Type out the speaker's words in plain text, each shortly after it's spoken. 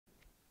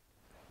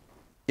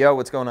Yo,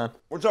 what's going on?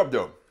 What's up,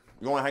 dude?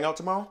 You want to hang out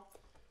tomorrow?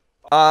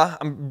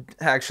 I'm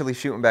actually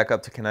shooting back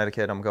up to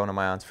Connecticut. I'm going to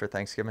my aunt's for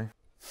Thanksgiving.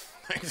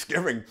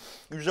 Thanksgiving?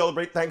 You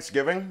celebrate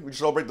Thanksgiving? You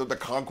celebrate the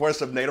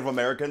conquest of Native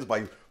Americans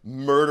by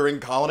murdering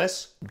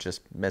colonists?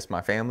 Just miss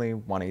my family,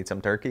 want to eat some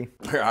turkey.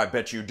 Yeah, I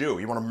bet you do.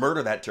 You want to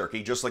murder that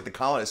turkey just like the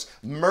colonists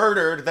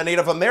murdered the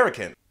Native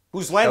American,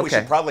 whose land we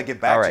should probably get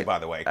back to, by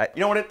the way. You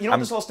know what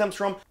this all stems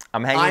from?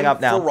 I'm hanging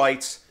up now. I'm for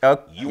rights.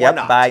 Oh, you are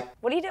not. Bye.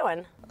 What are you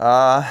doing?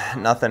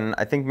 Nothing.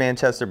 I think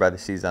Manchester by the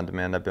Sea's on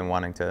demand. I've been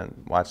wanting to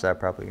watch that.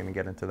 Probably going to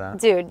get into that.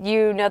 Dude,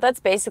 you know that's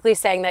basically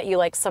saying that you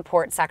like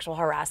support sexual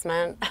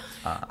harassment.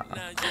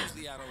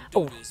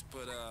 Oh,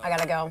 I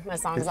gotta go. My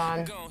song's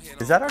on.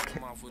 Is that our...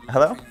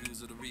 Hello?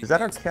 Is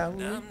that our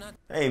Kelly?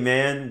 Hey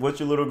man, what's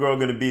your little girl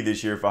gonna be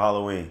this year for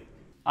Halloween?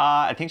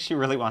 I think she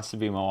really wants to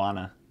be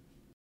Moana.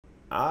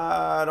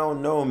 I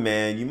don't know,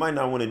 man. You might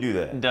not want to do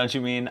that. Don't you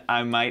mean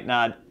I might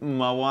not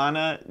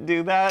Moana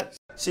do that?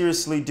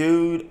 Seriously,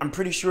 dude, I'm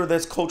pretty sure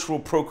that's cultural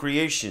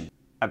procreation.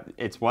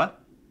 It's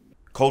what?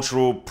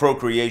 Cultural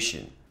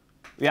procreation.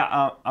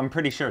 Yeah, I'm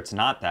pretty sure it's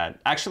not that.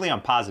 Actually,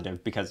 I'm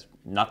positive because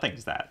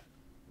nothing's that.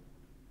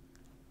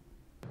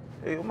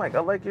 Hey, Mike,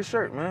 I like your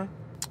shirt, man.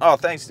 Oh,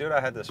 thanks, dude.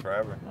 I had this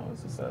forever. Oh,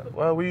 what's this at?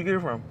 Well, where you get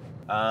it from?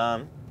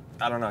 I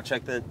don't know.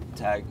 Check the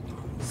tag.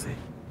 Let's see.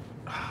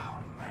 Oh,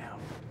 man.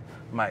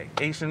 Mike,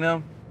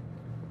 H&M?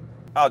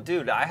 Oh,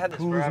 dude, I had this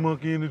Who's forever.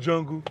 Monkey in the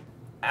Jungle?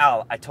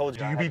 Al, I told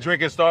you. Do you be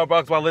drinking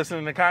Starbucks while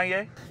listening to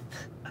Kanye?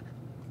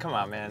 Come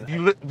on, man.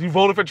 You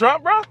voted for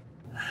Trump, bro?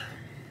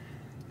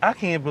 I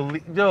can't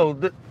believe...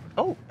 Yo,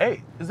 oh,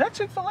 hey, is that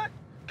Chick-fil-A?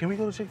 Can we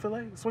go to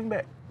Chick-fil-A? Swing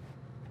back.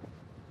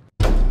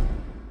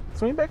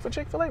 Swing back for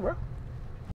Chick-fil-A, bro.